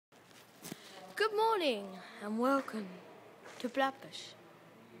Good morning and welcome to Blackbush.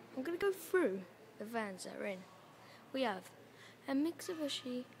 I'm going to go through the vans that are in. We have a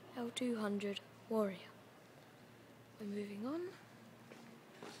Mitsubishi L200 Warrior. We're moving on.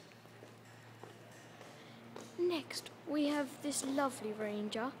 Next we have this lovely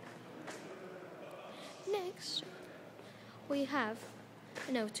Ranger. Next we have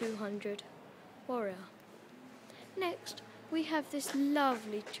an L200 Warrior. Next we have this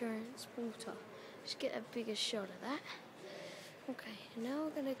lovely Transporter. Just get a bigger shot of that. Okay, now we're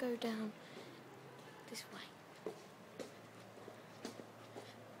going to go down this way.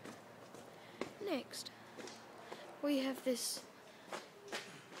 Next we have this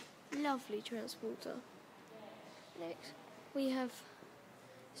lovely Transporter. Next we have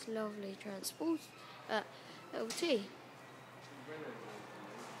this lovely LT.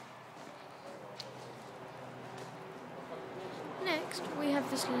 Next we have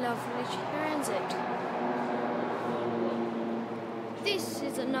this lovely Transit. This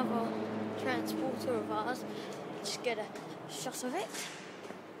is another Transporter of ours. Just get a shot of it.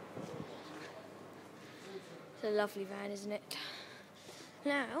 It's a lovely van, isn't it?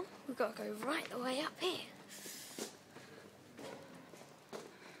 Now we've got to go right the way up here.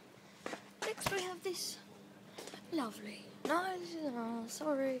 Next we have this lovely.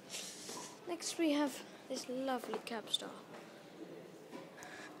 Sorry. Next we have this lovely Cabstar.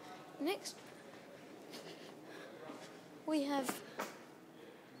 Next we have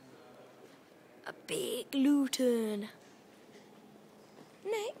a big Luton.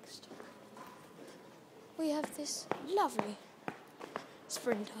 Next we have this lovely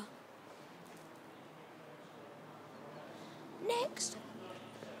Sprinter. Next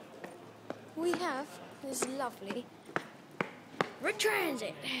we have this lovely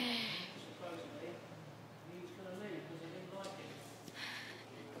Transit.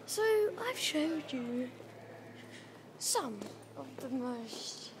 So I've showed you some of the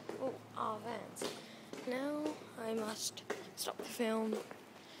most our vans. Now I must stop the film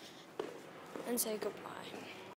and say goodbye.